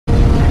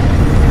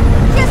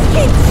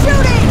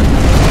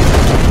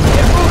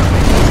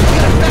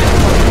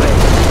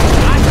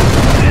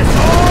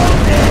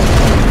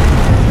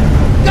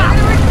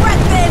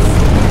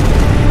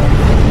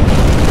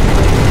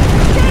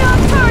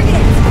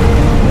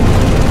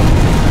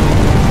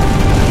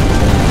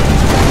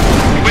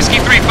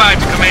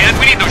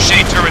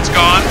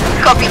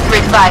Copy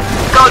 3-5.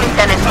 Go,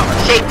 Lieutenant.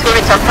 Shade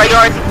turrets are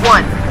priority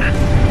 1.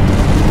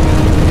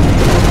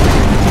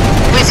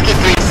 Whiskey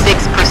 3-6,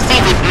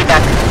 proceed with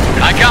evac.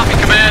 I copy,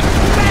 Command.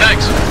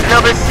 Thanks.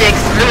 Noble 6,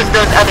 lose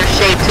those other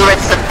shade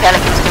turrets so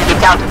Pelicans can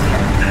get out of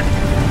here.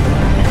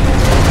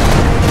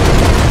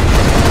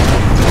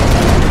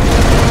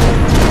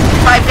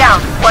 5 down,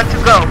 1 to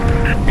go.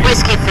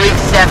 Whiskey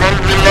 3-7,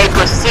 we may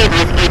proceed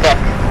with evac.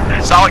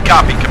 Solid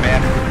copy,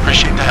 Command.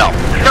 Appreciate the help.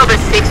 Noble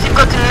 6, you've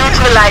got to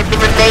neutralize the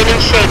remaining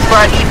shades for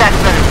our evac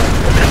run.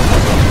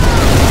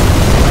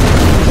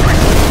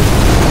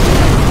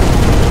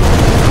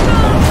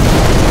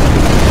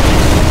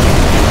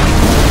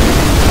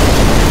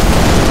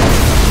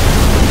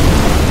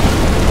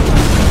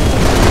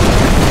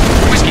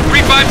 Whiskey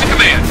 3-5 to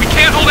Command. We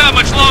can't hold out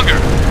much longer.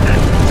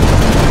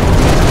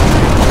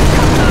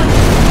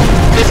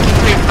 Whiskey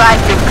 3-5,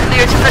 you're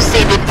clear to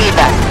proceed with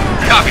evac.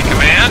 Copy,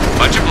 Command.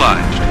 Much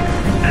obliged.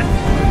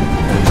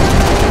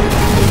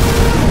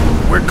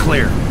 We're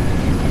clear.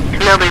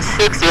 Noble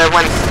 6, you are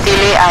one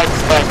steely eyed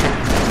Spartan.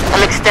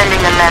 I'm extending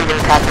the landing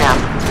pad now.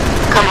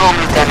 Come home,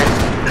 Lieutenant.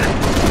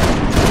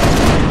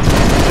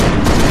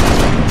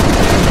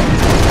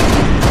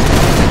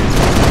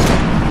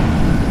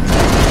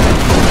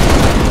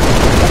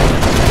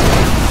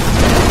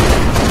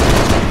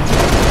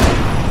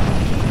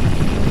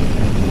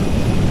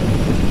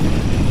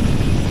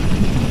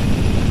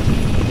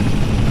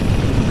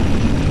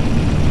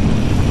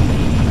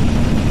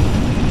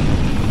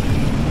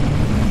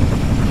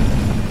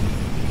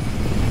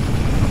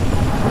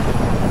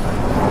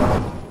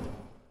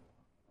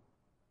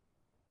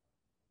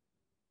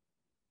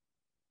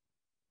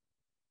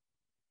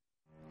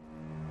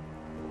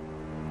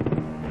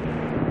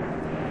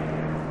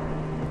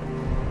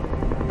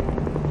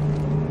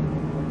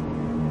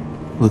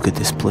 Look at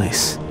this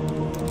place.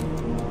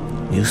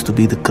 Used to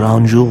be the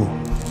crown jewel.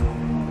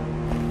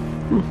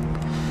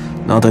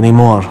 Not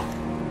anymore.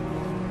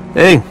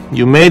 Hey,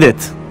 you made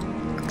it.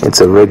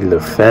 It's a regular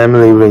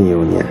family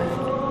reunion.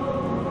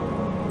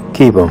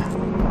 Keep him.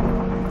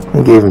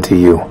 He gave him to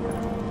you.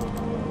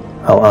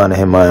 I'll honor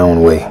him my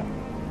own way.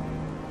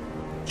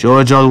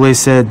 George always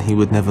said he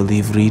would never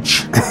leave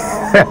Reach.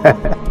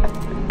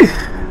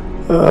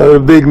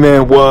 The big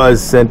man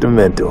was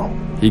sentimental.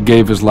 He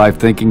gave his life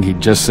thinking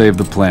he'd just save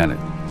the planet.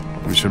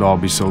 We should all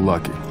be so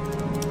lucky.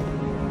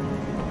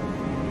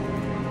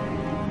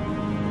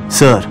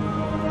 Sir,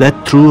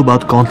 that true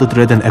about Gauntlet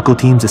Red and Echo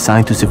teams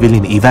assigned to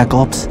civilian evac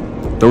ops?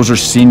 Those are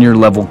senior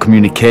level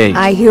communiques.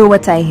 I hear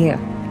what I hear.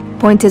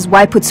 Point is,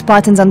 why put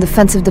Spartans on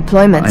defensive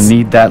deployments? I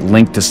need that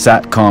link to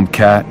SATCOM,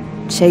 Cat.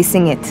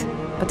 Chasing it.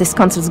 But this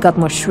console's got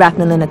more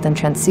shrapnel in it than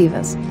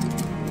transceivers.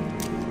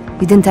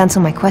 You didn't answer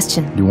my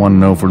question. You want to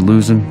know if we're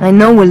losing? I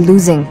know we're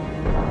losing.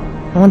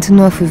 I want to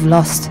know if we've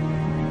lost.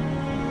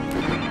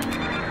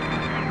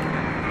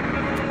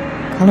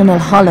 Colonel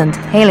Holland,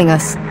 hailing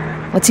us.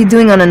 What's he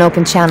doing on an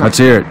open channel? Let's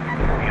hear it.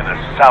 In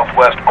the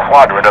southwest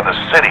quadrant of the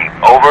city.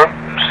 Over.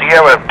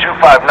 Sierra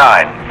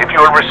 259. If you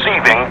are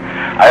receiving,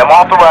 I am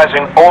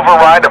authorizing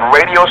override of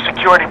radio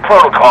security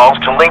protocols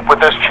to link with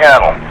this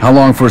channel. How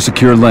long for a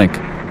secure link?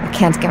 I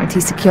can't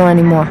guarantee secure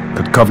anymore.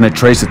 Could Covenant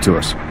trace it to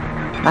us?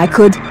 I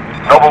could.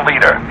 Noble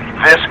Leader,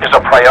 this is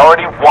a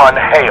priority 1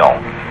 hail.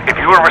 If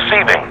you are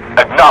receiving,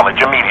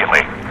 acknowledge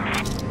immediately.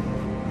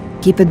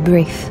 Keep it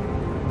brief.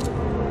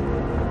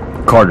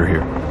 Carter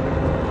here.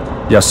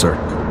 Yes, sir.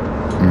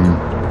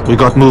 We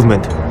got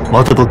movement.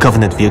 Multiple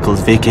Covenant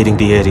vehicles vacating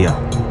the area.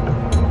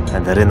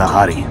 And they're in a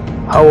hurry.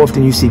 How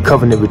often you see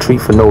Covenant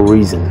retreat for no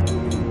reason?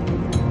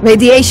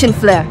 Radiation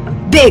flare.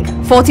 Big.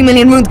 40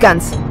 million root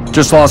guns.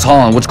 Just lost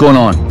Holland. What's going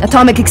on?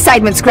 Atomic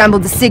excitement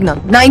scrambled the signal.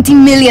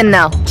 19 million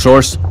now.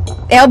 Source?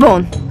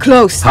 Airborne.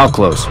 Close. How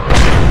close?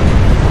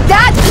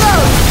 That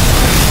close!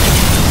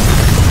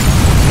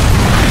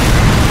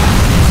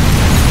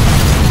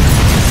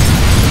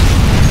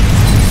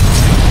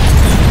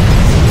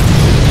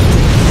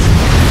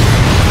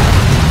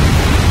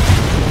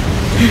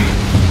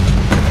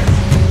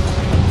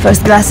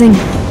 First glassing?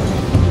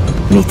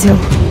 Me too.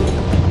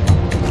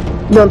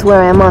 Don't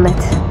worry, I'm on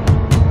it.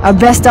 Our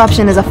best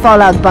option is a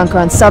fallout bunker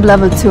on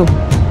sub-level 2.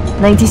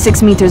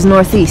 96 meters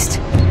northeast.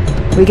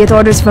 We get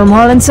orders from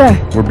Holland, sir?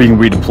 We're being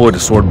redeployed to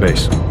Sword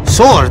Base.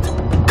 Sword?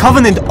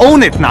 Covenant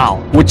own it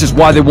now! Which is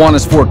why they want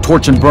us for a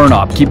torch and burn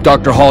op. Keep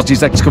Dr.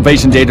 Halsey's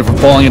excavation data from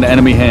falling into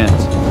enemy hands.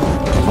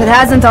 If it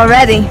hasn't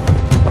already.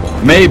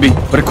 Maybe,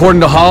 but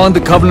according to Holland,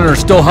 the Covenant are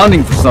still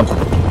hunting for something.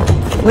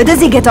 Where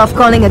does he get off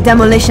calling a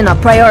demolition a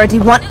priority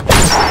 1?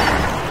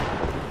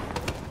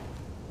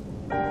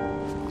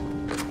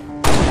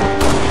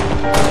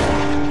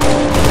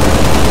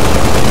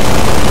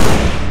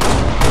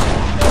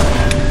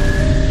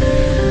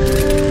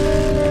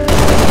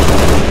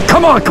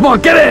 Come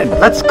on, get in!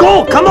 Let's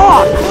go! Come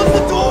on! Close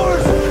the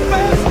doors!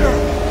 Faster!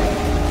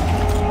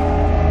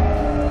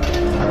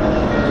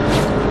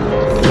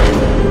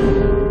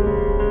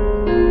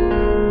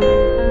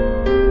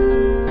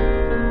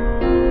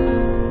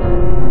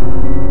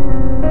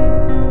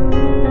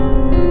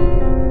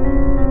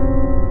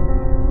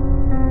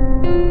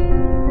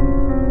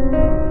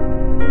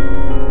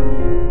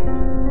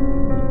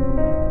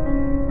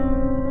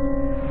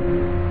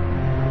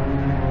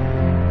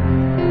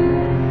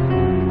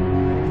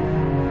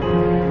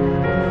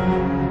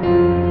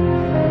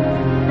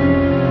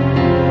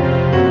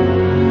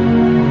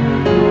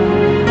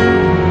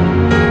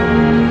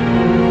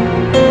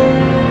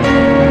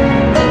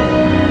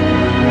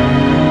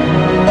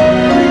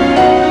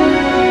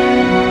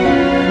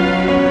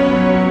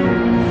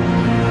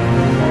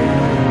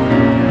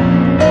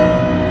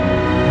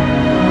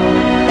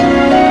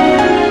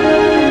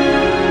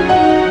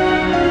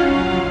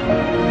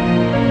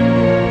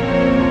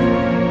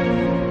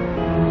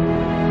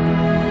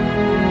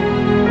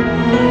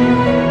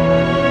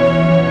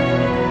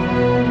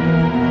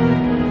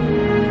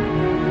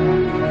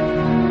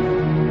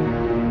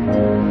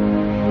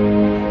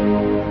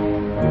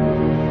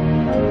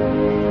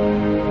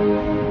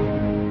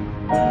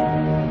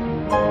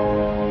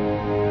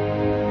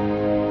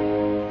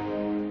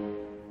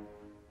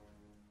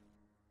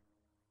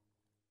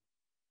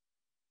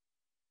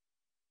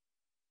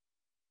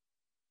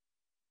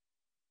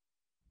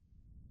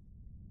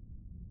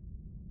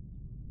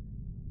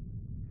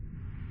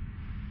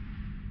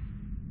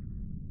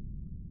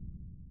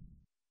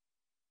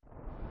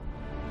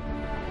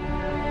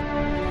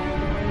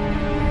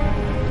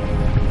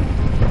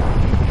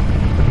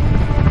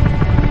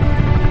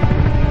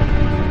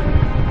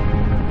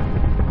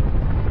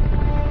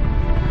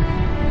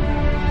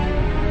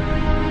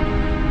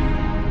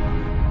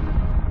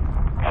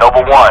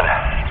 Noble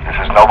 1, this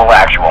is Noble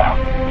Actual.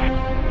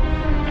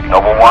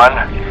 Noble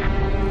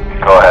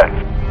 1, go ahead.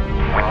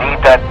 We need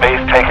that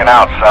base taken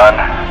out, son.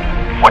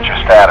 What's your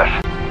status?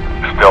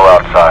 Still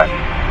outside.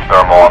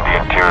 Thermal on the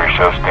interior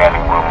shows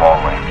standing room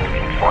only.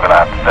 We're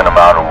gonna have to thin them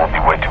out or we'll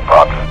be way too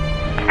popular.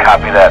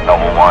 Copy that,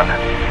 Noble 1.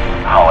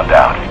 Holland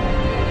out.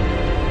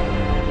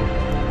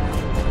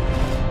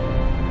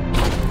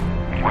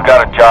 We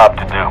got a job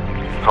to do,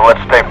 so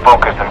let's stay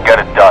focused and get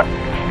it done.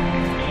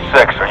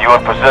 6, are you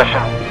in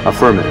position?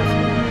 Affirmative.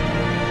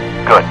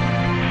 Good.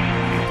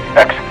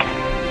 Execute.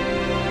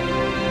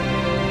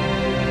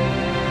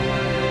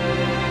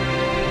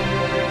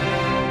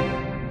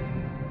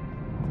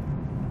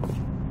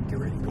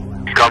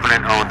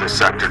 Covenant own this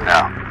sector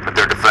now, but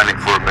they're defending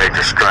for a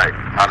major strike,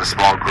 not a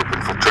small group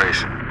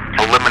infiltration.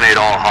 Eliminate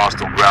all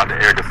hostile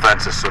ground-to-air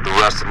defenses so the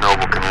rest of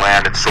Noble can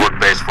land at short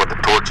base for the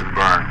torch and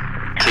burn.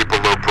 Keep a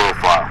low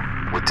profile.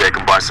 We take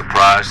them by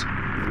surprise,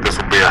 this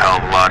will be a hell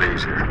of a lot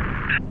easier.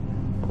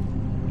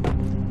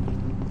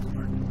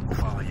 We'll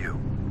follow you.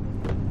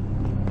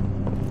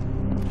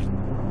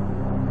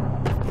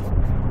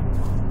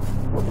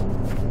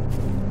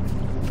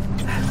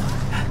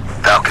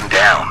 Falcon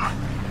down.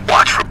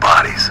 Watch for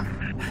bodies.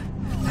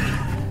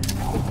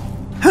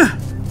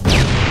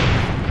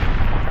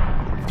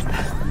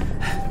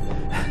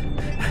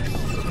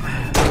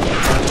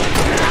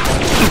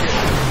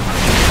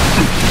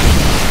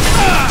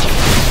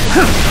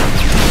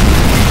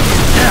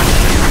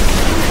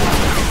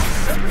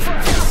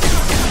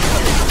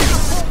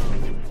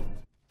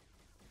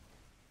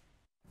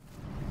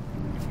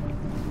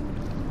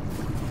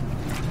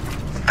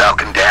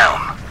 Falcon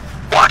down.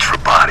 Watch for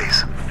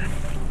bodies.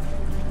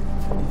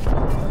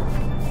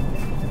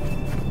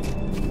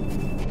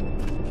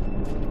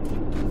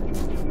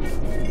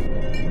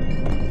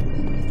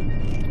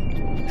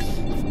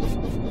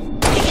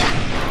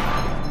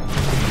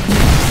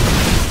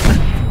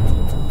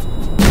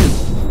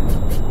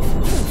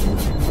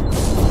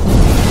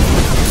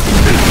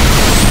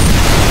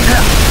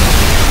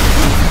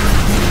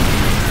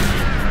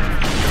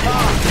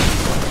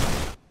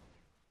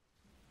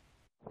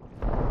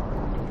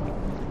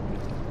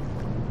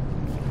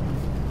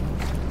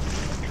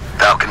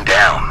 Falcon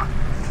down.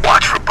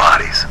 Watch for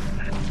bodies.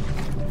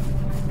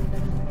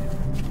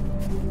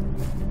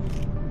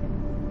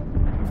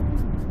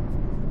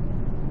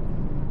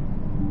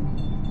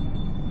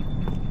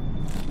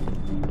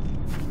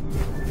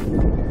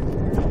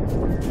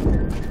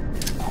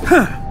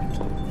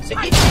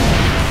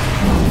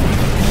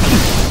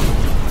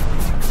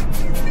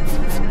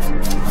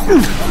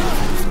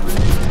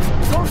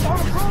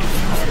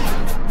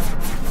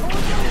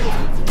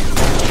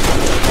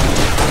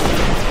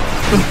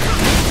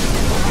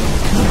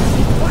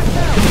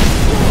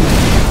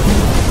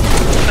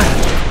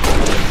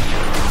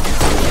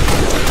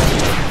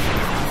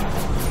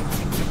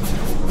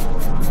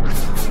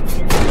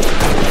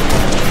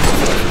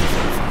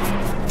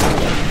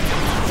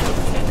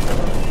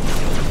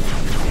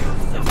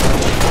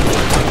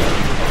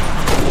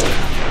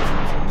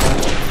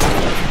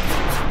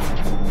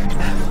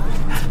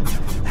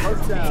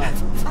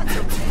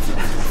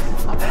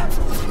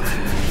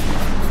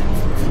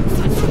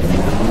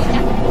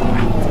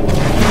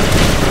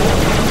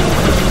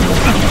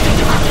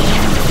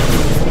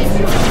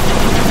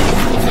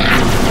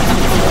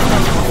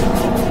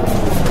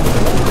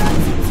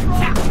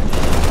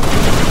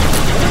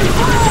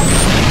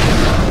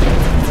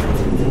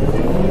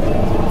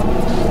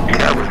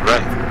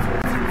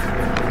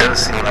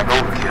 Seemed like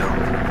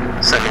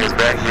overkill. Sending us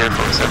back here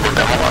from several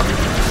demo up.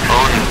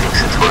 Odin thinks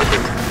it's worth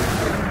it.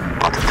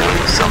 Want to tell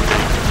you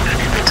something?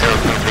 They tell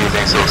me things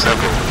ain't so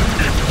simple.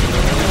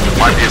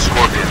 Might be a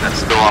Scorpion that's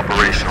still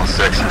operational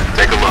section.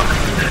 Take a look.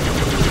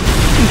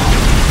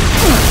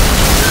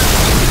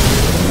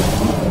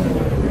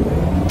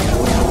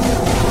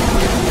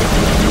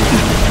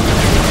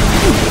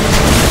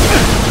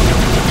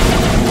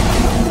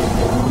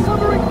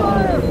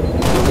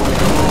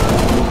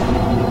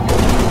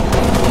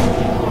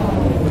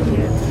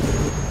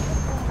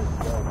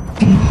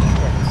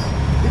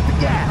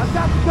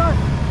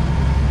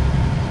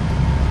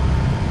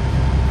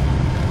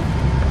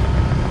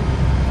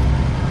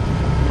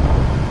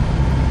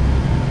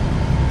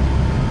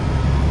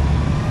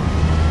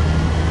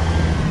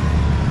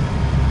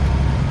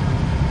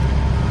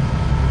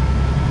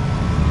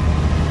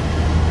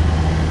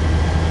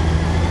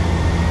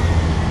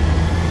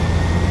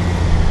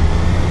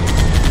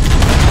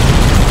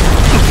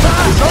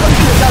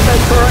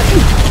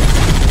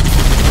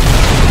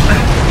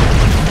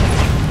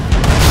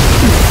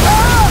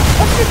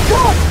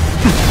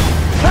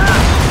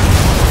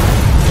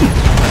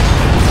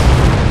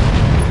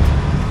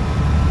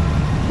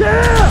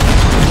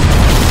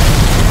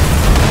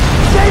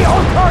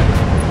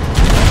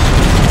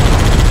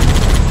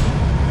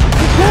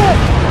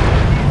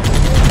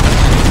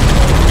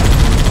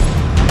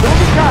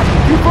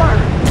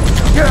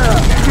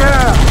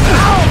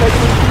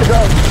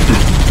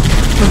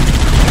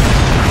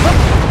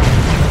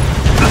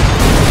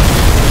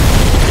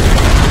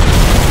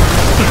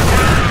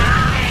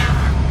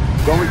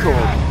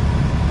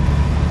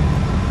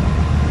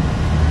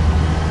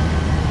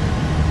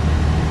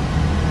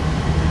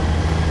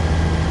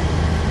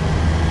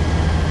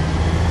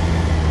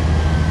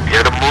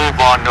 Get a move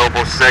on,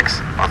 Noble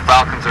 6. Our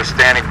Falcons are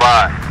standing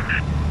by.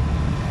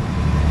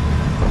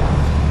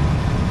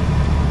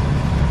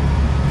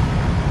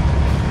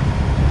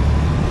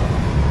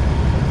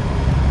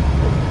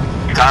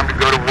 Time to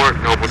go to work,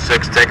 Noble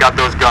 6. Take out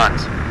those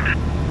guns.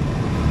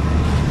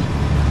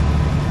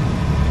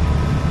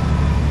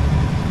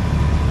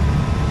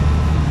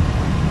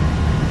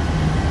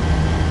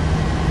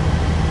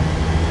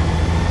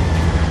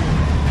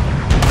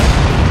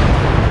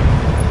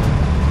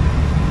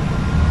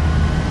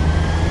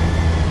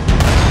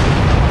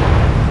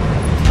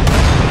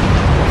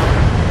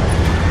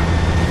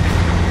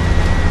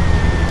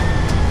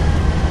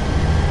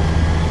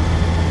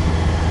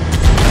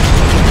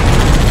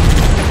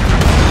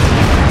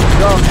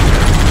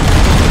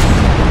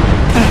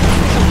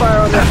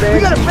 We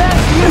got a bad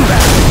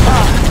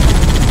inbound.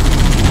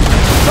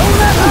 Don't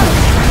let her.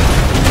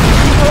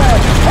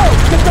 Hey,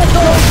 get that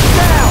door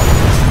down.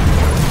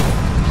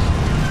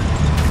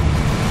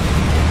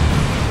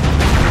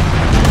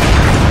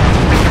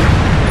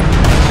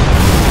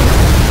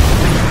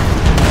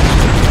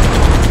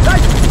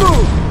 Nice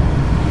move.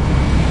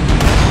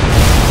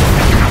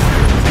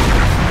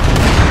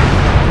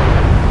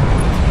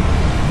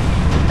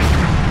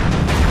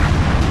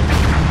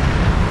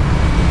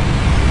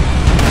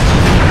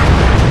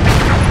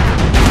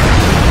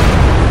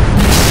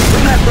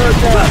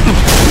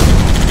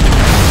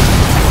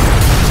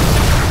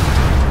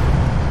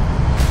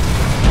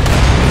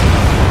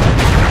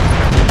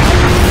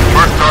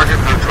 First target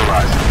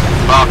neutralized.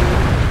 Falcon,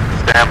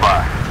 stand by.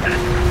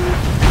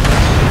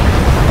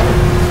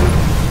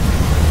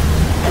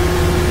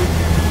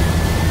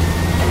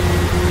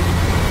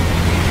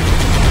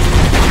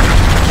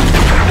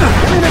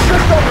 Give me an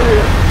assist over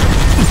here.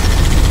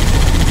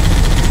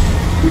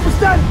 Keep us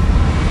steady.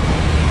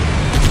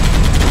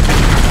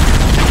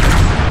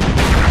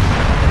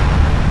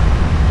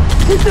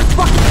 Keep this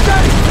fucking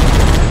steady!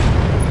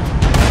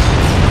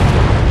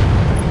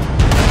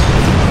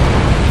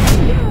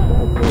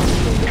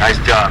 Nice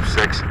job,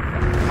 6.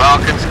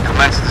 Falcons,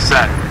 commence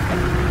descent.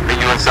 Meet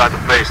you inside the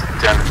base,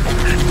 Lieutenant.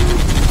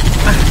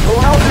 Go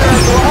out there!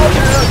 Go out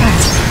there!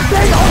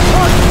 Stay on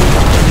front!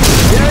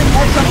 Hearing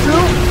XM2?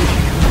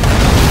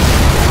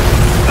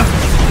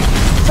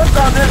 Sit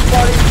down this,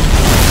 buddy!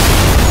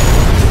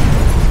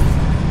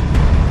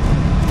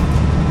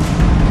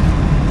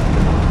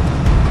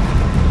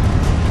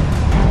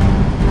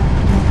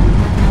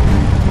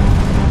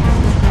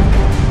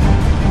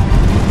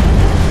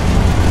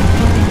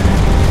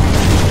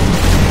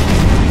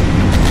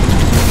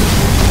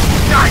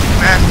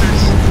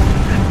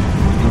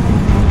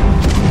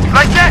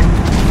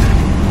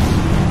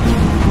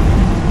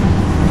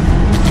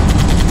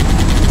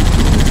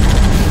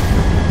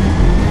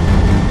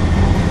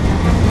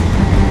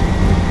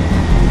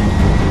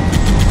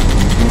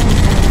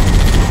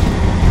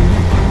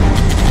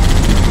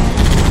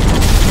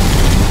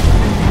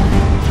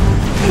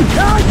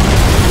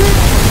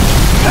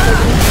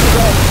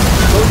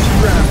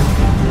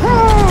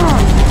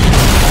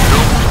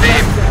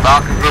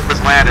 Falcon group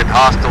has landed.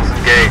 Hostiles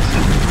engaged.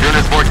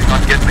 Units working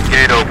on getting the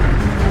gate open.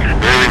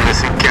 Barely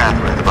missing Cat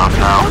right about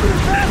now.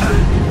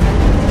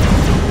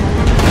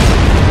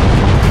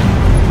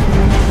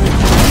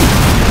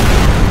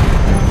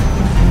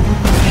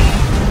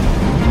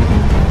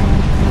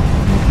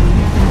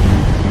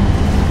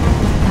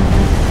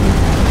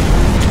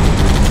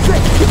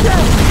 Get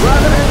down!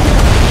 Rather than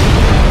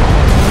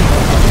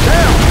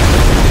down!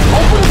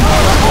 Open the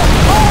door!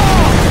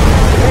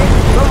 Take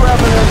the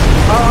Revenant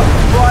top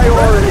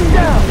priority!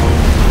 Down!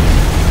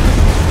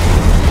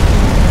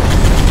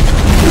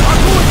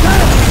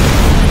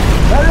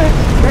 That is!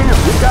 Damn,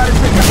 we got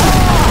it!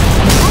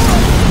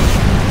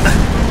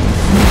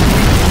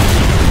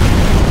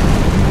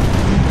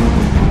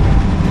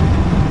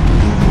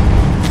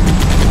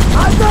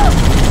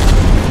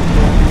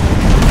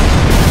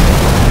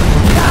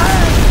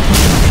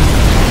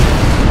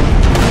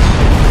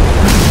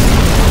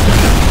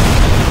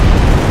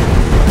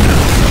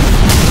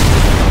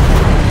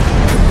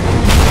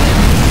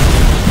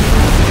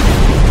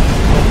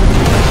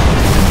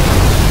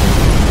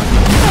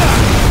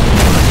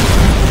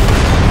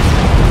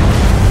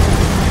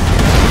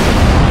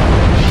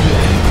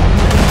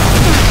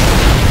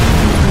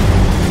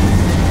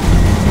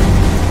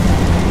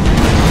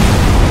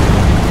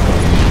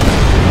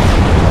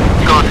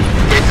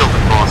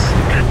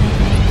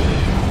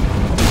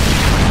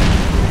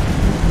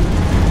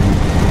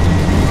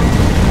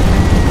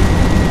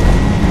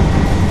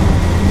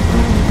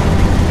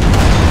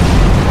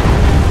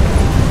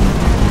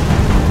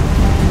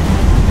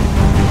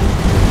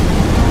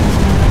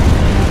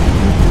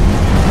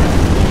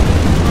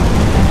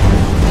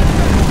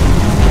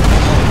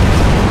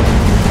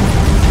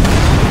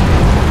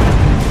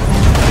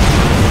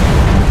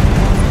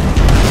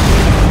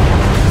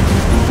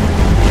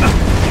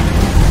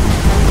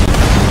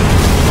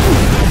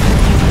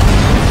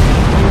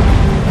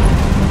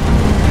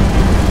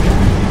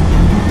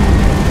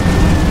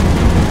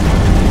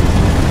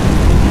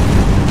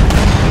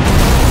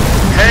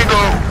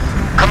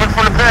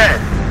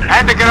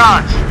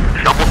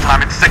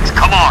 time at 6.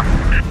 Come on!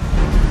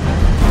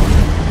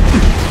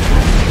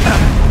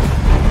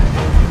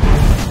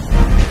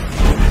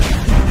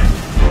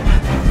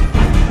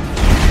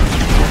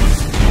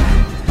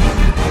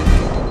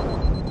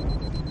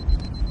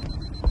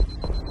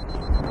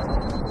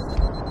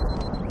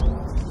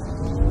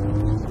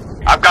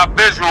 I've got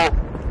visual.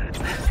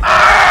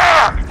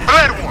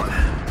 Bled one.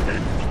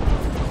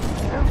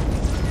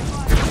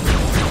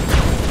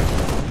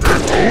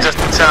 Just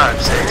in time,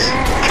 6.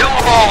 Kill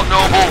them all,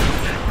 Noble.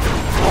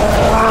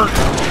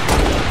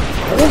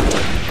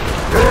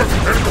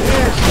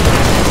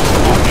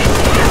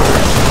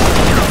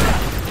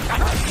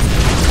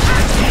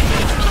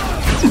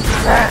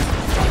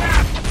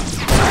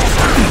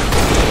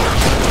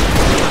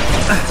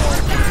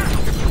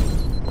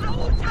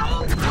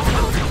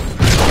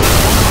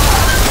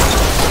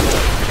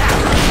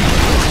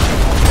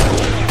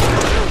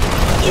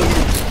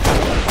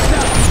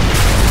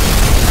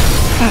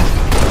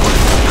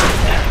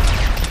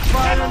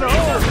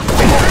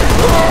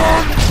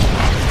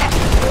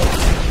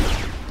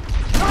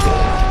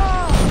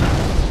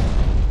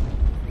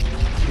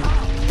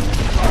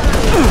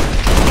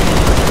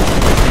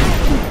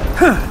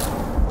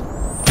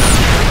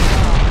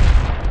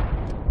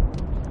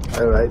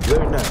 Alright,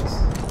 very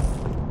nice.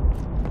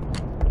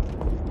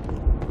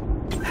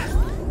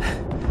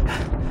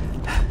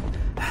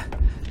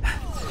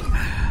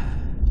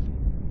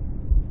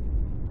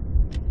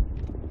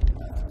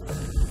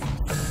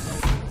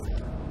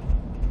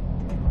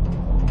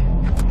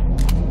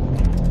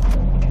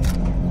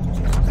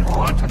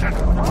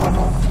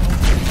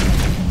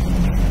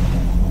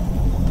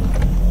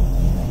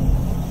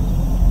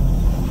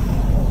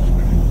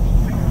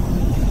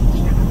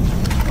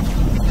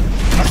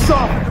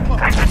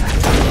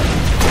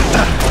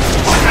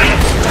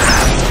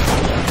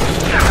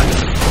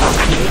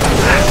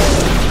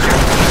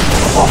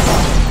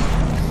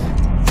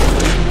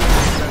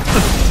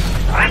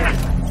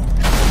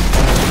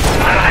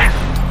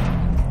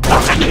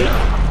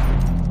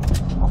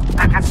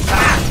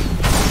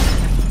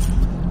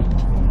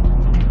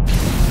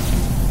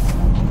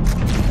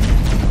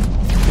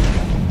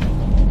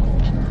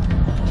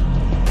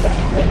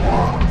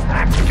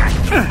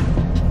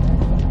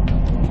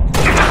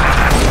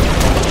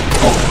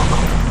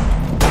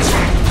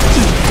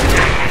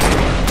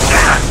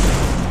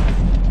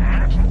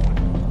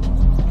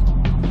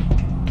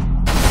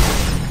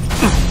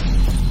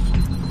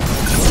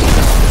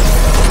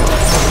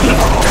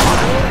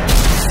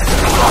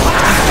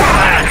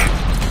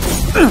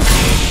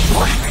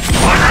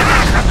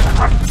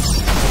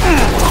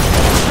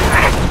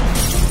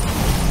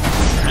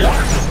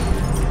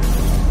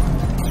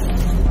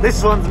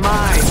 This one's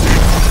mine.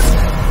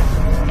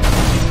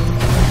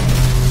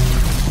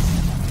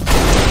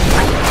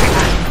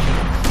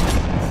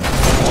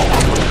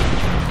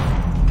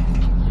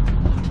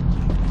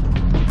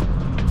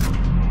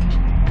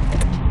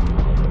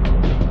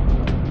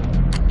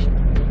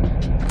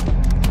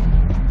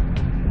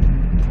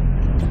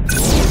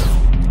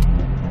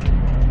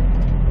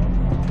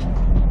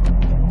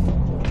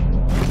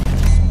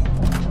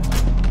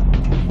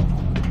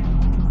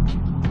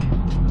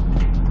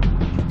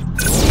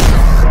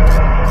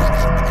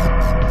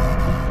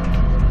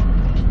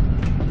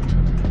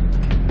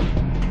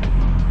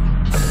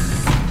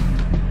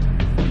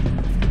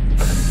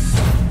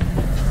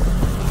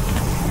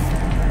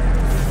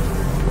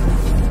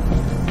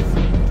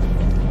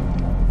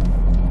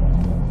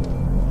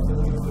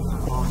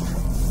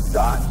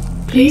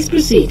 Please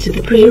proceed to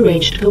the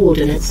pre-arranged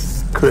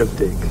coordinates.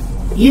 Cryptic.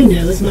 You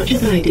know as much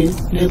as I do,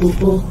 Noble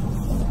 4.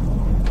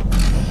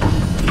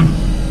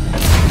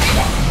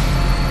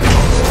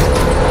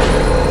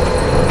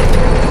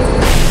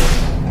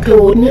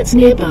 Coordinates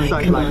nearby,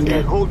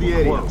 Commander. Hold the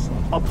area.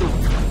 Up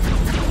the...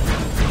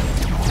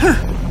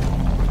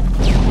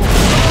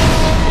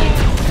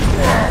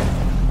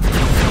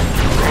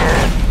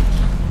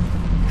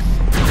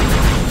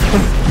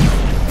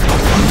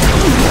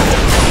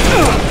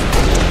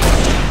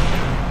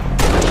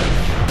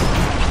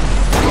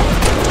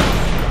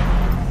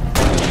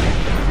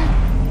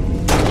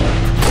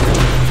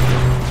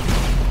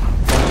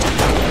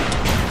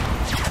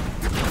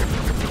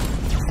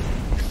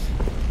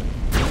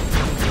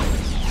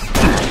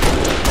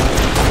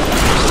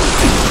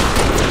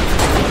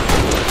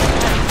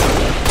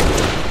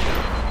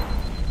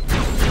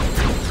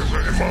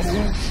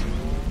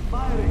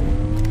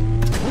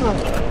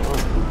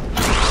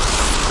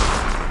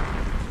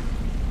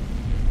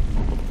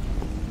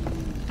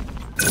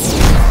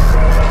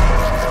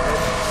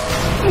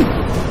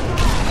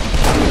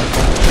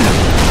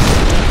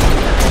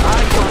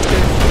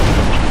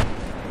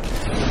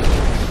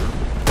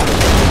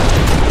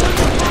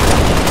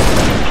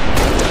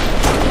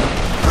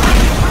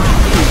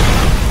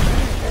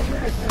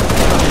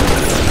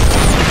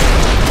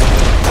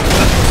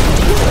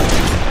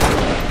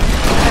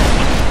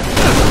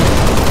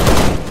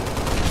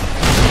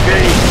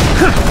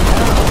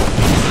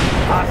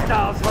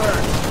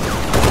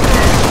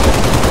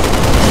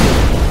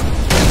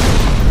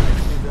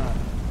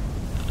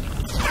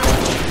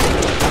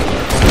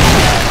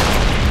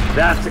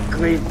 That's a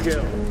clean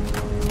kill.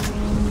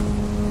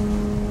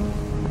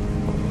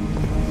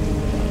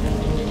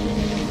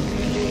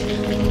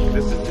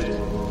 This is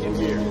it. In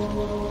here.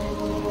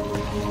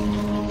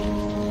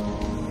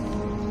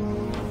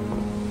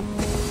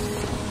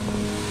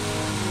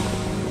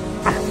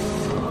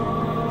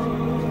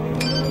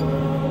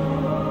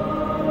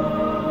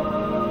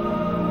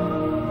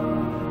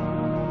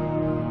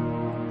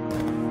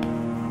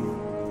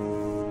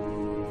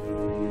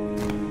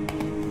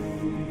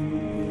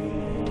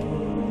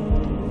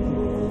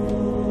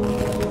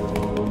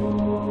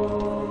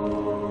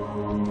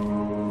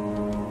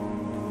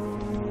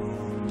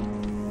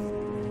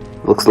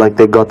 Looks like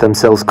they got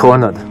themselves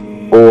cornered.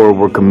 Or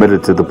we're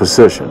committed to the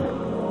position.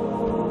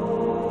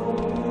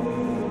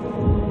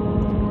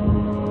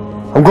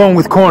 I'm going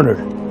with cornered.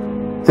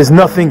 There's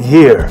nothing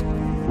here.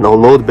 No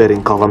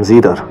load-bearing columns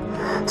either.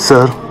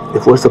 Sir,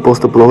 if we're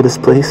supposed to blow this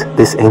place,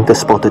 this ain't the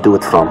spot to do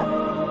it from.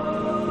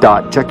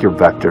 Dot, check your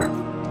vector.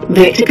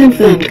 Vector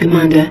confirmed,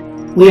 Commander.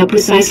 We are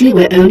precisely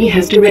where Oni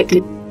has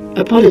directed.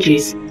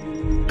 Apologies.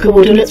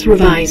 Coordinates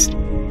revised.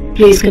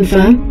 Please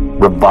confirm?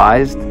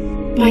 Revised?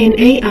 By an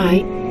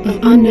AI of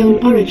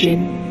unknown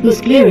origin, whose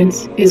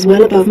clearance is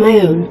well above my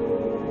own.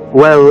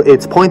 Well,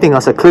 it's pointing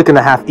us a click and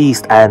a half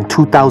east and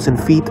 2,000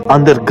 feet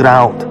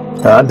underground.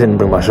 I didn't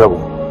bring my shovel,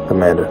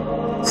 Commander.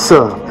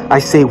 Sir, I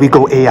say we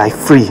go AI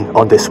free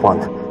on this one.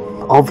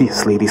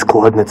 Obviously, these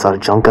coordinates are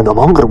junk, and the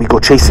longer we go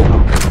chasing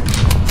them.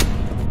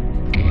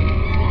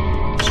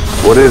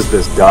 What is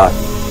this, Dot?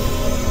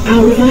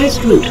 Our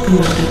revised route,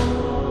 Commander.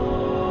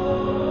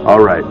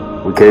 All right,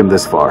 we came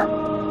this far.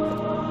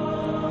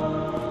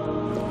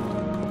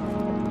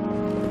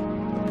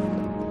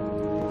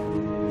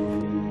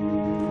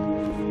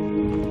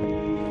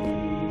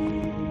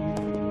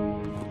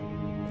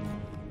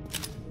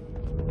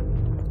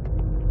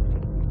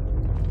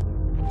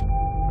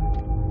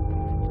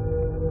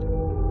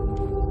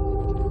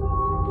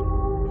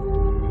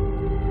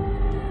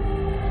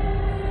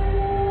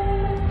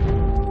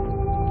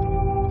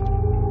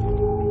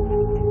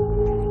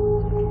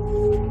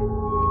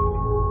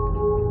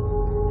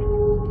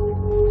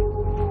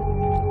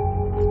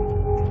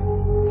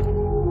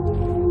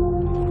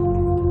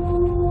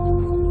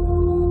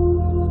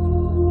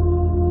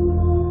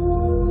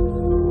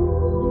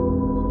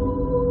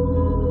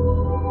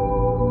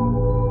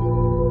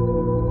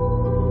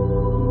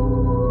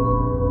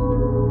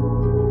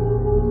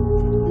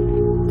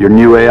 Your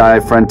new AI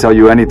friend tell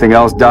you anything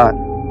else, Dot?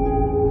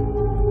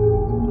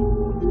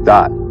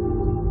 Dot.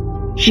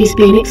 She's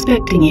been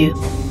expecting you.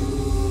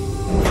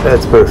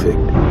 That's perfect.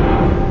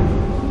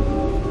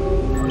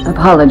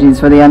 Apologies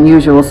for the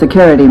unusual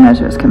security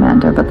measures,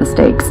 Commander, but the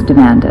stakes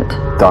demand it.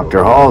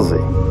 Dr.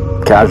 Halsey,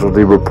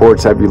 casualty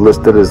reports have you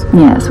listed as...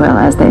 Yes, well,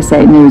 as they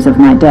say, news of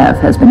my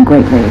death has been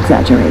greatly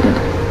exaggerated.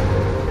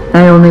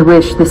 I only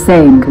wish the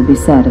same could be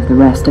said of the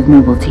rest of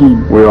Noble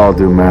Team. We all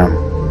do,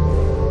 ma'am.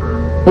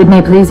 It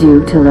may please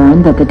you to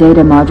learn that the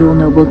data module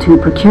Noble 2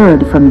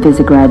 procured from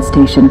Visegrad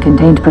Station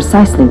contained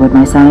precisely what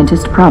my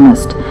scientist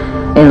promised.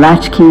 A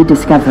latchkey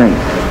discovery.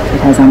 It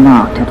has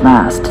unlocked, at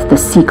last, the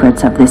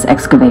secrets of this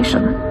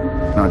excavation.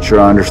 Not sure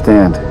I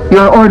understand.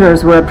 Your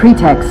orders were a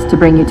pretext to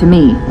bring you to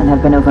me, and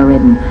have been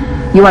overridden.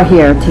 You are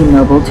here, Team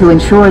Noble, to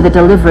ensure the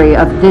delivery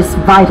of this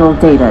vital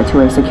data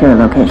to a secure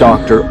location.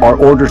 Doctor, our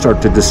orders are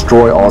to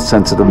destroy all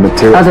sensitive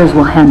material. Others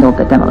will handle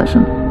the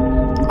demolition.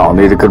 I'll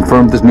need to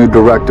confirm this new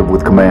directive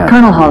with command.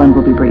 Colonel Holland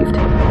will be briefed.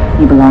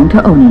 You belong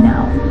to Oni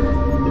now.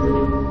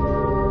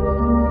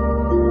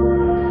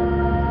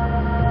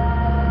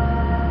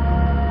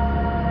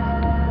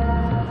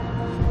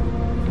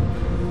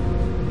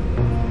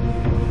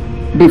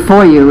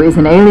 Before you is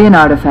an alien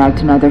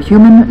artifact neither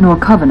human nor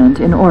Covenant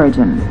in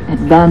origin,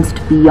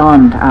 advanced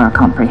beyond our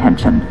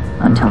comprehension,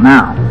 until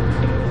now.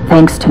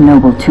 Thanks to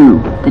Noble 2,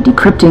 the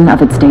decrypting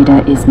of its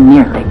data is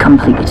nearly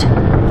complete.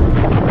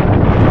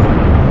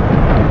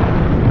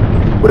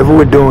 Whatever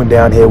we're doing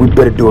down here, we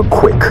better do it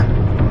quick.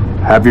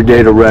 Have your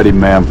data ready,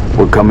 ma'am.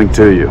 We're coming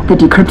to you. The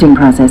decrypting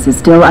process is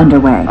still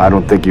underway. I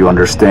don't think you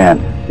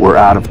understand. We're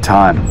out of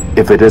time.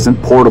 If it isn't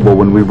portable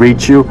when we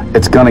reach you,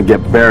 it's gonna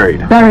get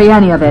buried. Bury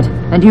any of it,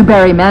 and you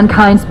bury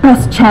mankind's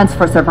best chance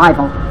for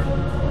survival.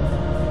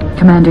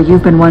 Commander,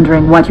 you've been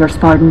wondering what your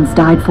Spartans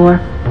died for?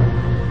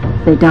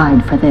 They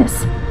died for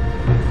this.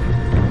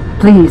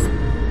 Please,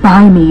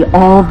 buy me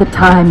all the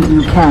time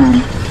you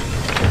can.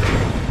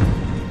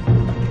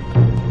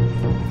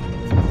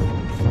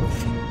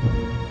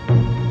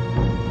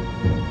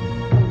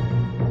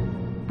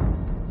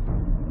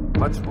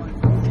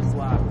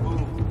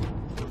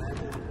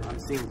 I'm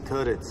seeing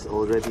turrets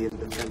already in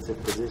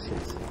defensive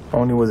positions.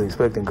 Only was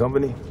expecting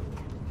company.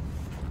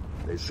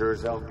 They sure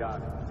as hell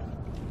got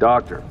it.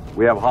 Doctor,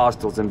 we have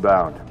hostiles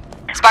inbound.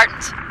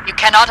 Spartans, you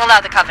cannot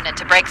allow the Covenant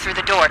to break through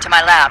the door to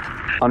my lab.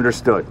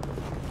 Understood.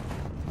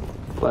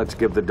 Let's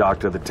give the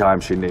doctor the time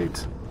she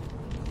needs.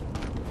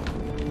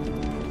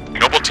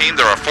 Noble Team,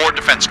 there are 4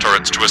 defense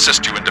turrets to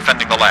assist you in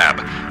defending the lab.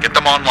 Get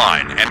them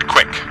online, and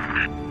quick.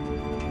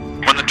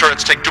 When the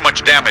turrets take too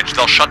much damage,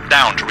 they'll shut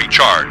down to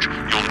recharge.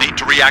 You'll need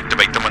to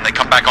reactivate them when they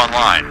come back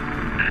online.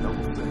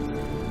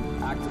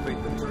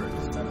 Activate the turret.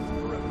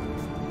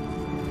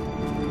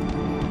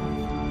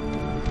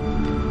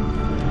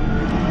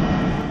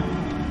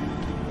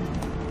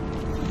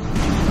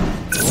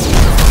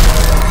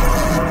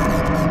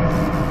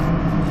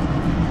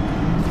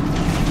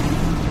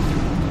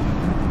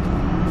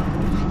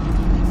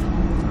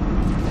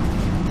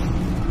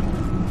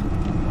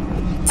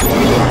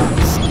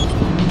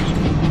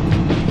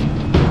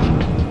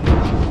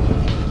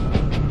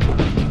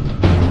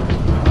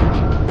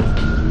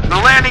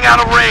 Out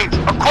of range,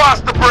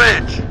 across the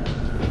bridge!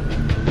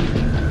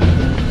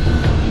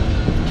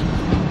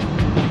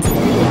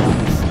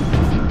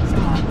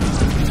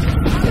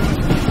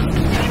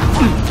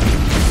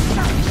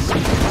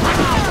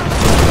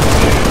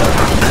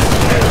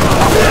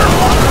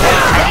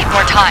 I need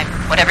more time.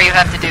 Whatever you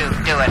have to do,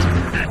 do it.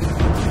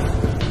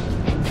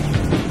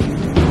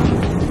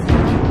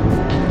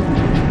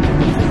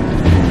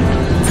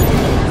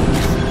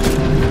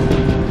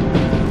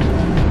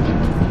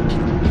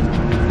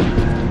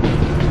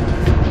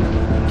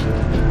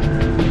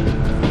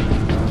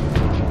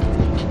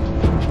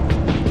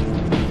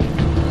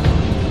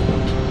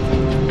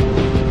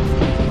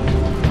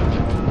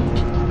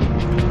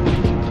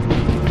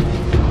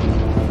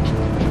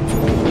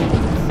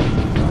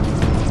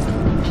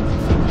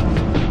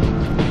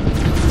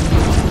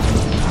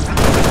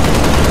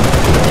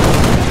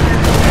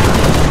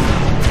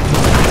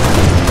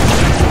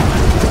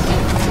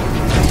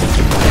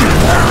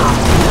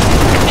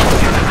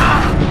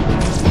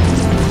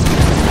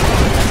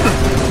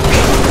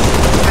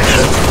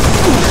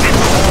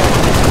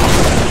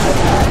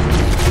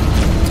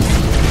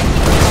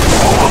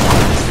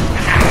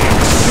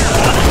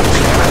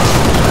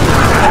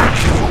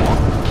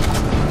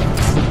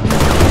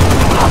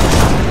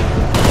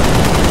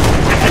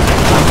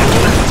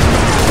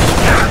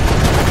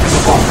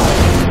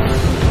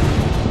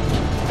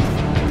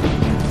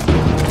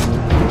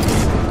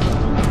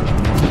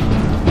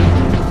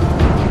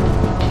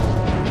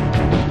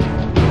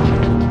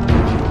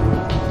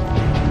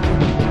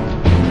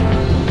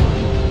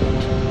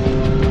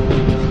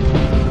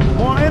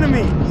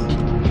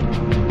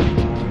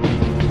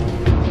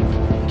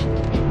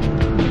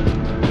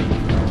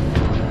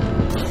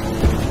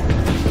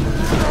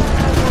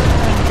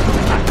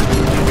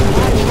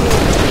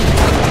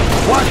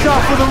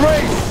 For the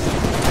race!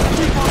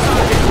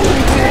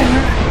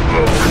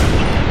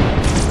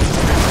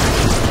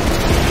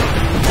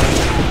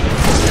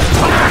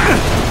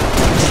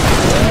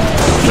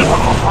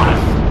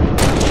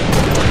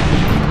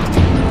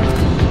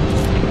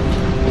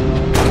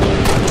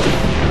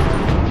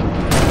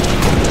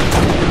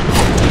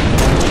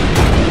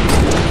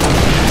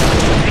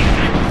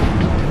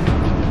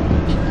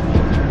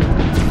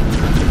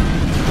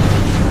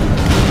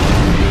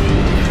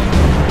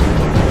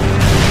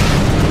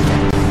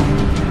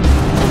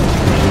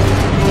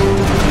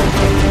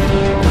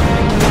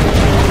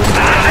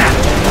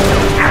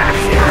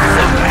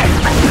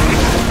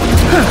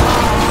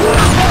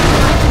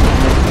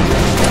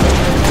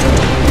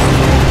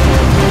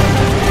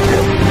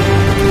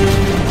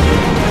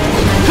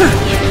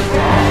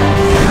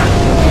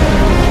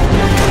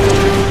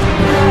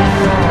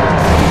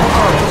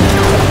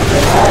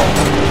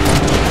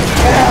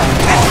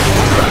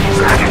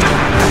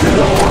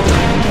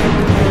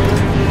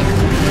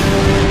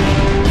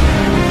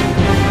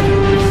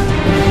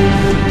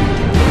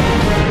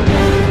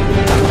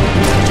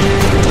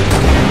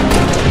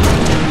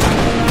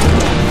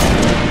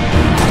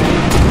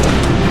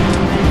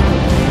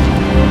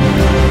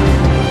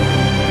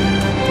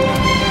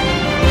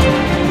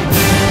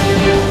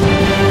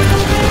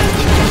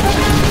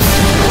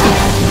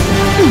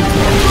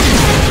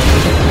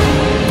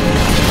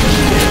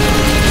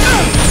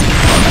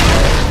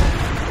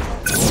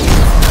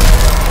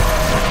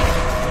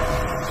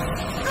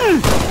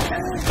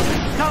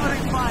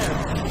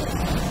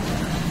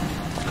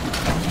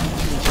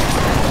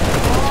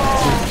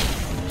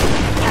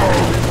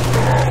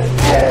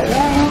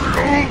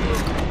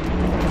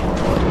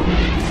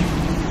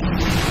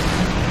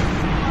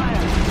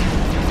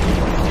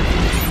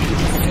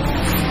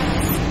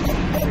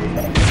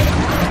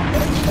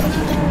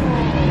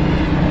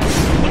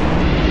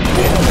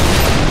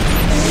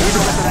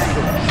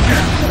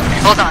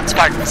 Hold on,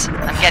 Spartans.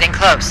 I'm getting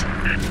close.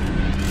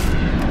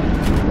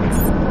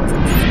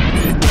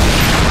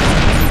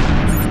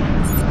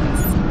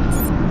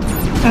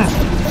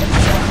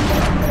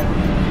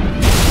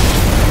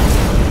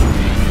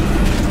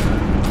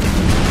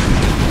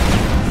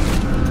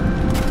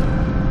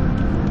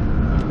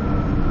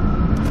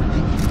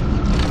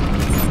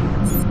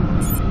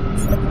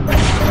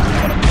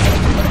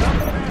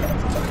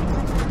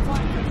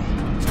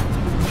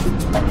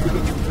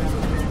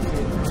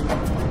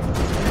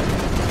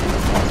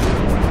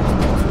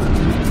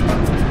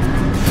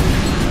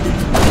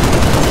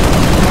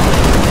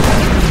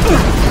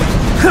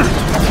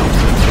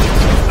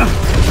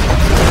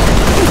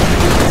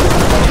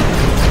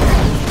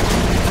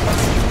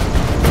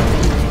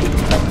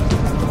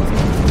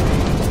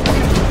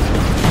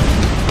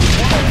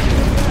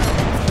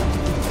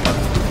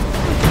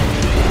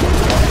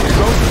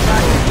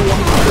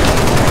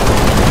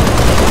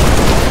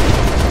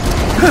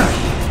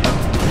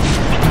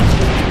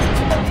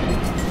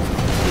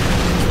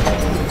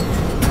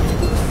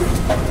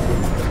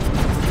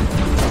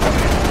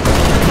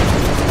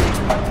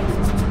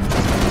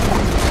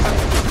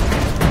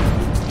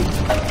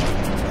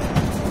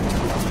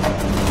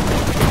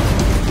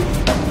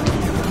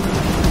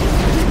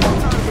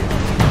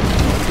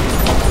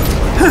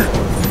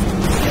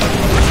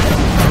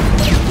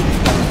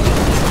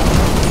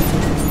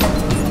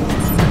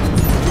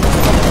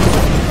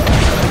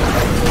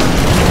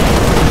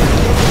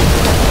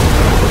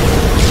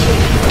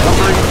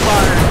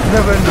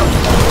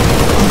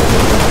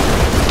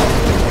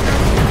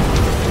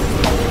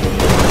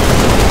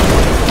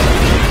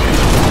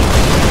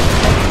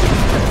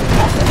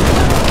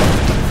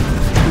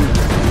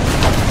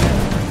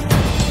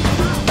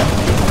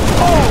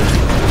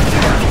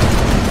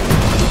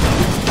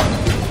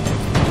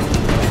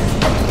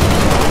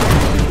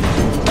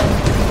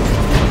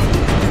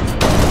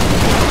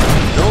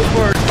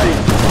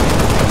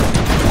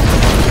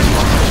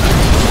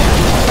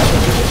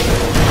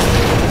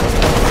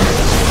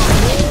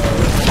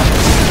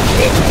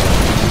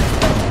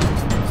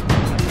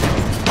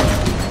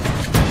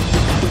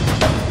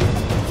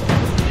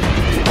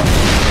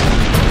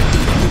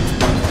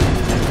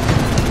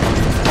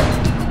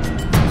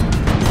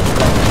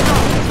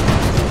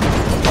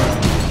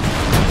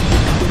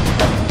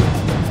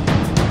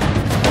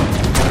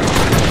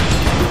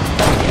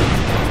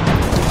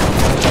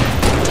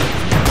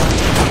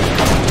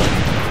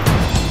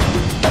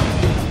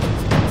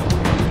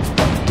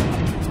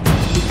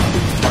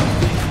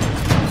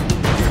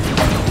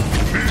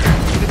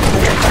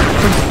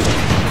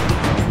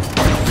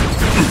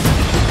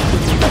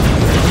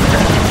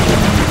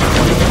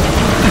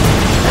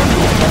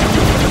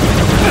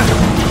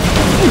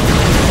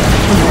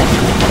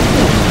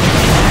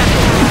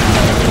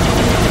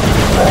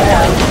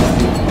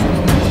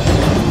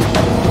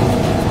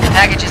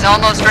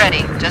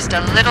 ready. Just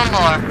a little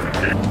more.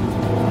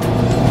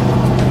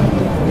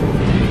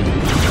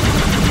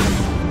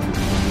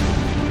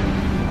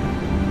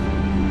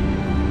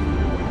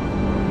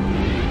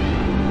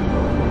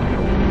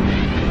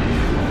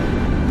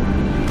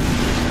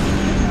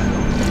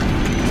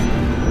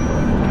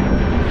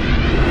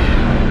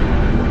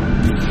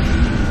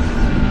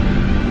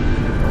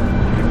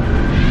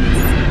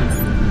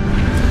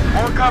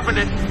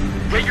 Covenant,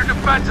 get your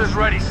defenses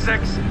ready,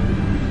 6.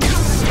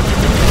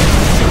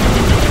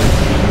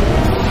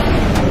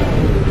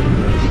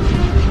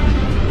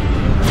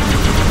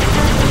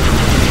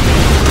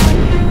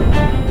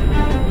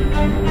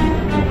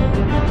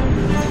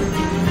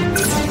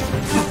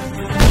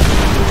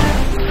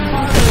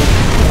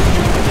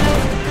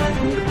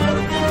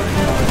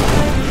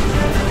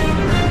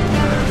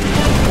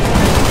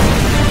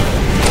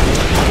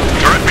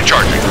 Turret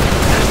recharging.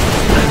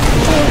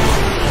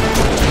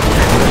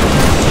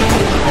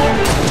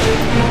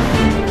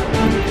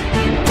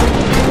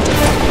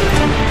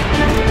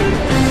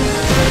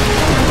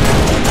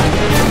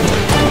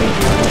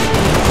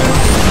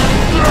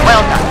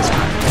 Well done,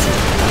 Spartans.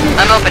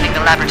 I'm opening the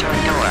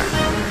laboratory door.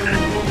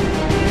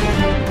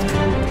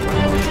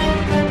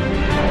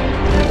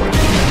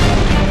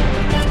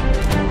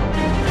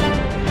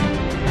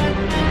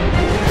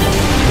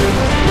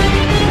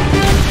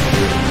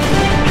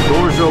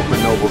 Doors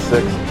open, Noble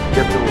 6.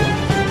 Get to work.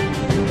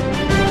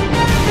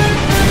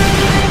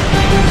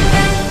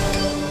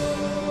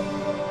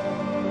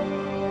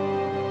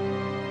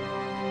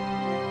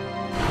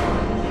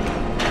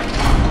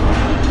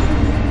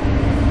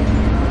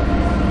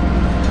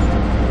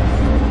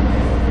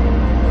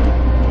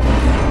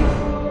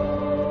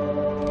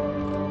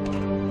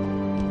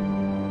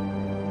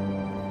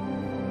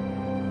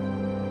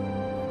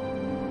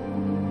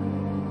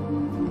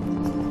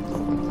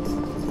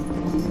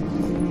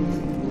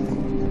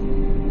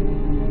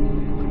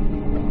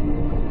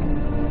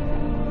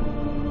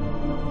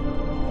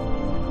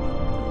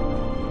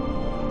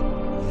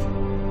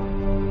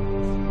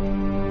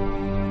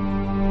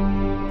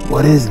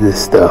 What is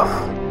this stuff?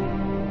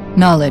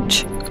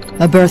 Knowledge.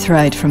 A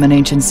birthright from an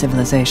ancient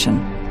civilization.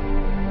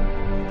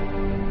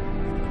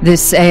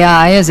 This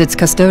AI is its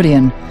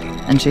custodian,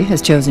 and she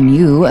has chosen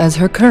you as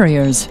her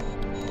couriers.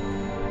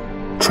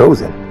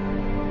 Chosen?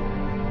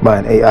 By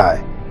an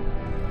AI?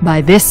 By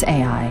this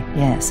AI,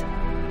 yes.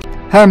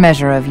 Her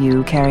measure of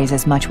you carries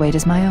as much weight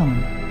as my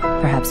own,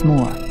 perhaps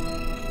more.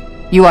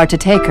 You are to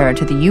take her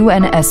to the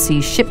UNSC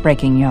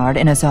shipbreaking yard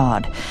in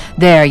Azad.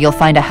 There, you'll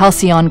find a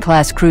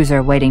Halcyon-class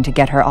cruiser waiting to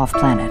get her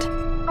off-planet.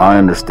 I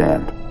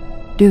understand.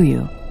 Do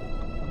you?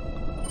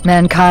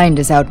 Mankind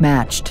is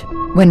outmatched.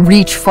 When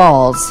Reach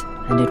falls,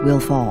 and it will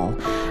fall,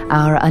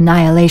 our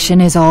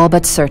annihilation is all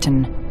but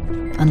certain.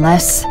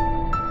 Unless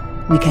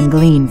we can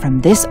glean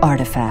from this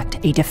artifact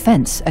a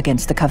defense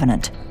against the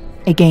Covenant.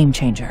 A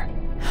game-changer.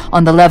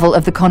 On the level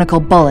of the conical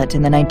bullet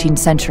in the 19th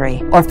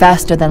century, or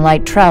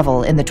faster-than-light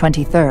travel in the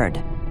 23rd.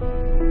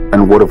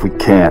 And what if we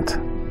can't?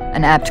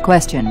 An apt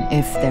question,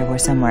 if there were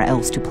somewhere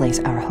else to place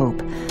our hope.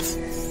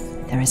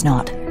 There is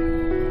not.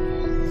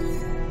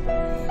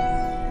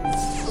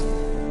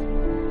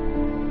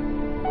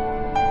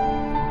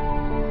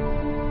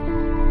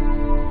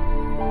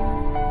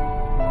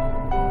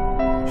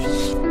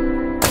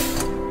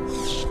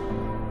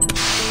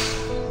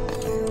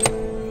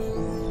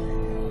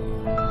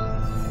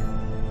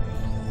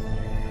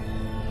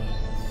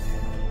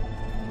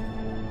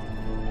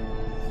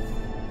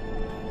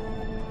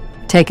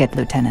 Take it,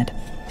 Lieutenant.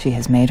 She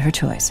has made her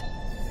choice.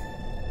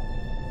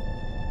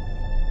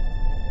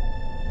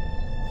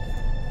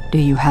 Do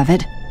you have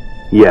it?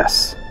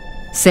 Yes.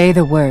 Say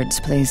the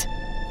words, please.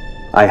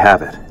 I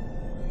have it.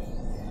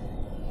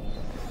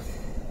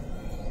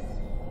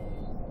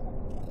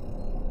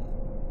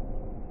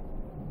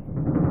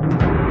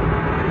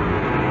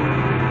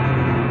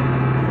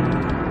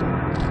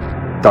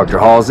 Dr.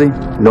 Halsey,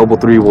 Noble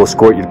 3 will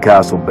escort you to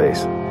Castle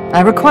Base. I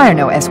require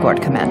no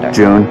escort, Commander.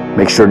 June,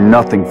 make sure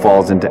nothing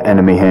falls into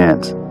enemy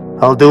hands.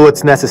 I'll do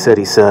what's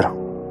necessary, sir.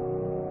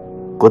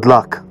 Good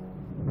luck.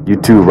 You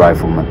too,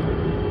 Rifleman.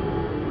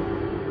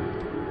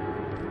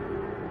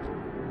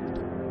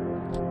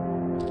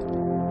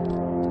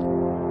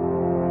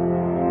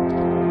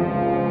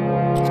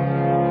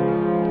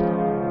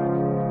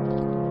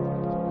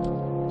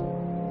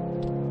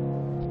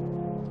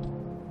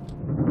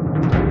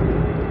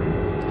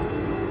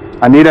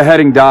 I need a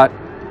heading, Dot.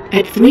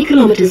 At 3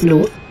 kilometers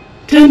north,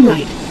 turn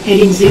right,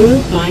 heading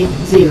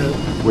 050.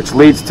 Which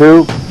leads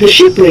to? The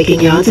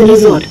shipbreaking yards in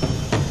Azod,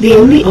 the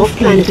only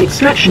off-planet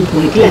extraction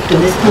point left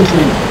on this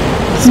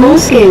continent.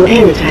 Small-scale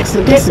air attacks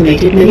have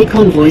decimated many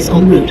convoys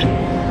en route.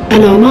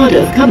 An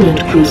armada of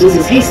Covenant cruisers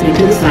is hastening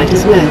to the site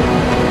as well.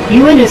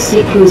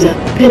 UNSC cruiser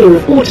Pillar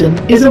of Autumn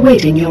is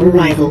awaiting your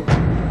arrival.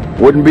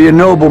 Wouldn't be a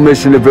noble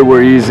mission if it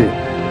were easy.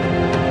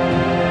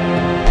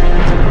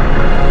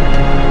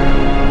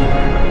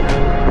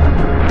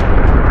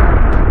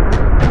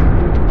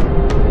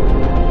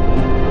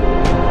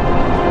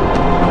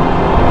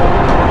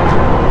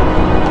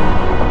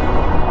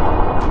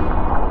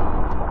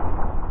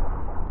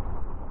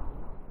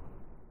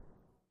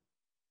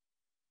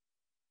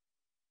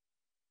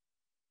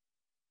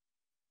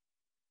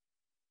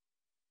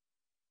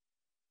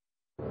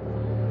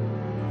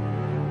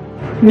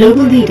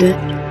 Noble Leader,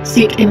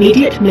 seek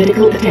immediate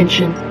medical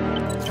attention.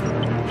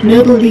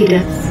 Noble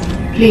Leader,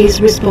 please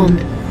respond.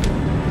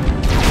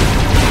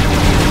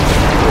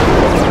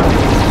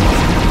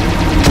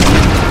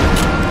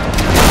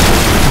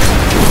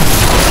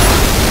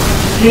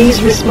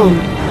 Please respond.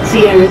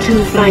 Sierra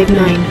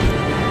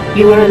 259.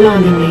 You are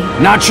alarming me.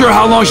 Not sure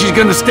how long she's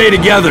gonna stay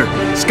together.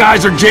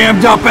 Skies are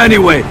jammed up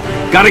anyway.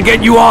 Gotta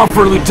get you off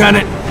her,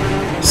 Lieutenant.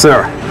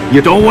 Sir,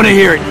 You don't want to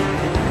hear it.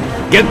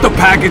 Get the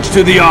package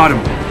to the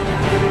Autumn.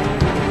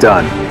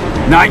 done.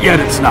 Not yet,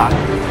 it's not.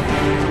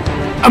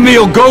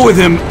 Emil, go with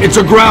him. It's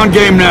a ground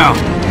game now.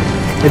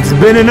 It's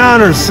been an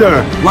honor,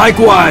 sir.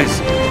 Likewise.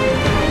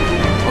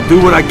 I'll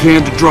do what I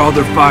can to draw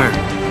their fire.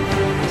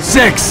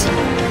 6.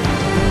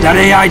 That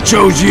AI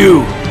chose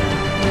you.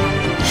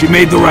 She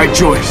made the right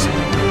choice.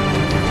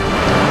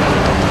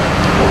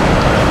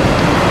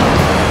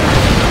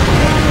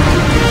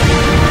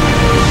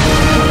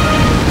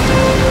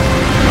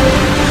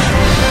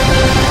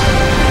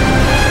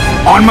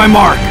 On my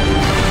mark.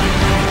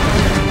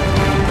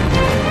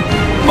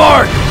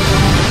 Mark!